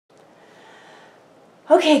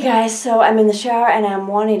Okay guys, so I'm in the shower and I'm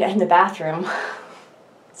wanting to, in the bathroom.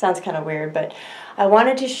 Sounds kind of weird, but I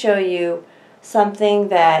wanted to show you something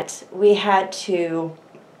that we had to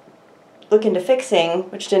look into fixing,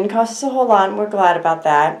 which didn't cost us a whole lot, and we're glad about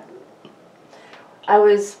that. I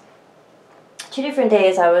was, 2 different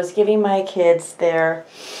days, I was giving my kids their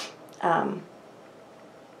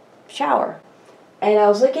shower. And I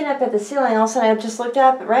was looking up at the ceiling, all of a sudden I just looked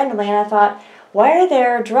up randomly and I thought, why are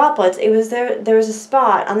there droplets? It was there was a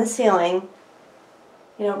spot on the ceiling,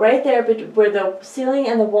 you know, right there where the ceiling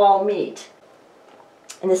and the wall meet.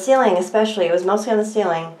 And the ceiling especially, it was mostly on the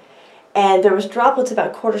ceiling, and there was droplets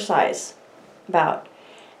about quarter size,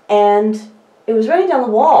 and it was running down the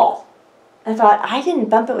wall. I thought, I didn't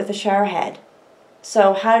bump it with the shower head,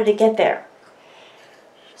 so how did it get there?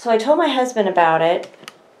 So I told my husband about it.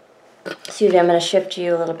 Excuse me, I'm going to shift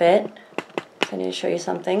you a little bit. I need to show you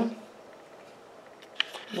something.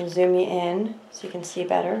 I'm going to zoom you in so you can see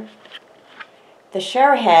better. The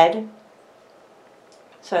shower head,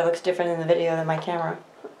 so it looks different in the video than my camera.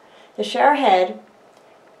 The shower head,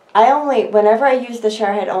 whenever I use the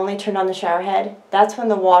shower head, only turned on the shower head, that's when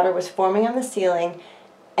the water was forming on the ceiling,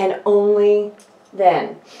 and only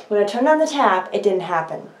then. When I turned on the tap, it didn't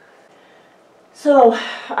happen. So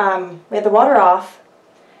we had the water off,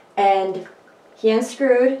 and he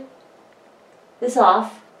unscrewed this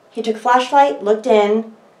off. He took a flashlight, looked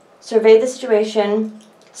in, surveyed the situation,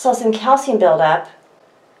 saw some calcium buildup,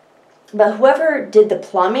 but whoever did the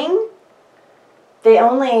plumbing,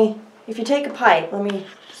 if you take a pipe, let me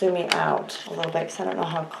zoom you out a little bit because I don't know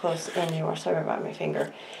how close in you are, sorry about my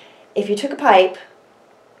finger. If you took a pipe,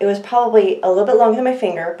 it was probably a little bit longer than my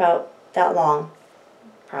finger, about that long,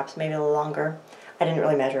 perhaps maybe a little longer. I didn't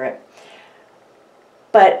really measure it.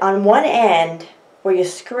 But on one end, where you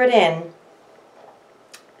screw it in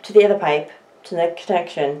to the other pipe, to the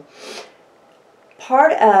connection,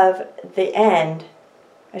 part of the end,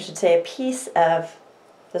 I should say a piece of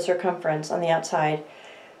the circumference on the outside,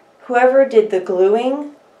 whoever did the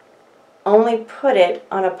gluing only put it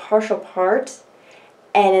on a partial part,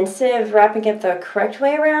 and instead of wrapping it the correct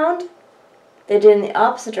way around, they did it in the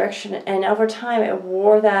opposite direction, and over time it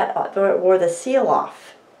wore the seal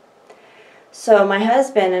off. So my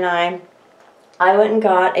husband and I went and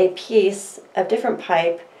got a piece of different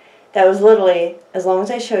pipe that was literally, as long as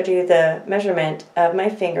I showed you the measurement of my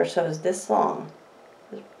finger, so it was this long.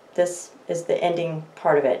 This is the ending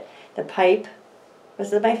part of it. The pipe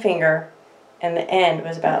was my finger, and the end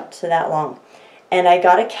was about to that long. And I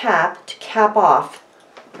got a cap to cap off,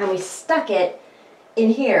 and we stuck it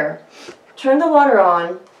in here, turned the water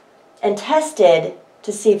on, and tested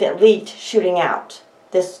to see if it leaked shooting out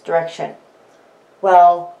this direction.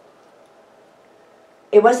 Well,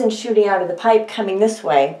 it wasn't shooting out of the pipe coming this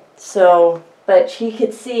way, but he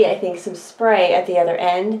could see, I think, some spray at the other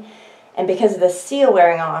end, and because of the seal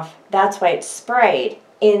wearing off, that's why it sprayed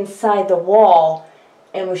inside the wall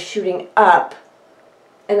and was shooting up,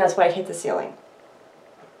 and that's why it hit the ceiling.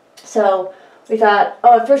 So we thought,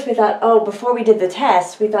 at first we thought, before we did the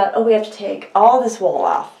test, we thought, we have to take all this wall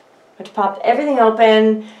off. We have to pop everything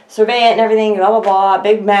open, survey it and everything, blah, blah, blah,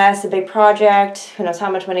 big mess, a big project, who knows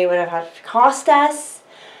how much money it would have had to cost us.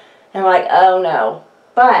 And we're like, oh no.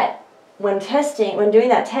 But when doing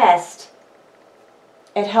that test,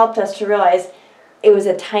 it helped us to realize it was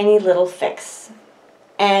a tiny little fix.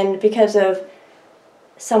 And because of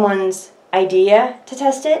someone's idea to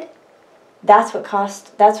test it, that's what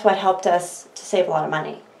helped us to save a lot of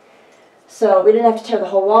money. So we didn't have to tear the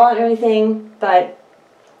whole wall out or anything, but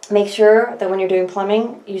make sure that when you're doing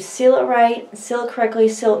plumbing, you seal it right, seal it correctly,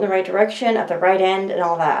 seal it in the right direction, at the right end, and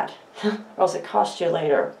all that. Or else it costs you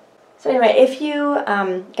later. So anyway, if you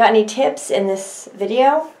got any tips in this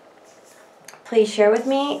video, please share with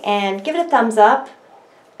me and give it a thumbs up.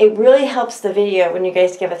 It really helps the video when you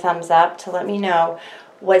guys give a thumbs up to let me know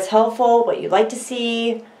what's helpful, what you'd like to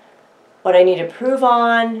see, what I need to improve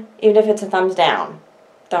on, even if it's a thumbs down.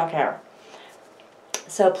 Don't care.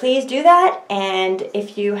 So please do that, and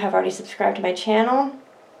if you have already subscribed to my channel,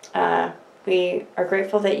 we are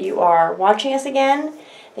grateful that you are watching us again.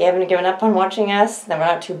 They haven't given up on watching us, then we're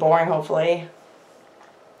not too boring, hopefully.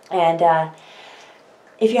 And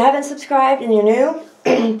if you haven't subscribed and you're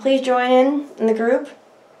new, please join in the group.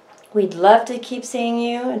 We'd love to keep seeing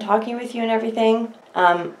you and talking with you and everything.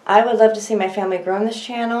 I would love to see my family grow on this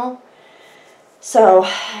channel. So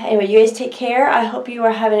anyway, you guys take care. I hope you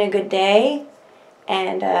are having a good day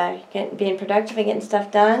and being productive and getting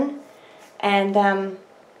stuff done. And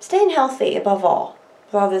staying healthy above all,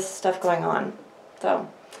 with all this stuff going on. So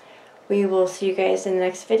we will see you guys in the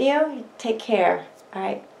next video. Take care. All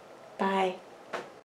right. Bye.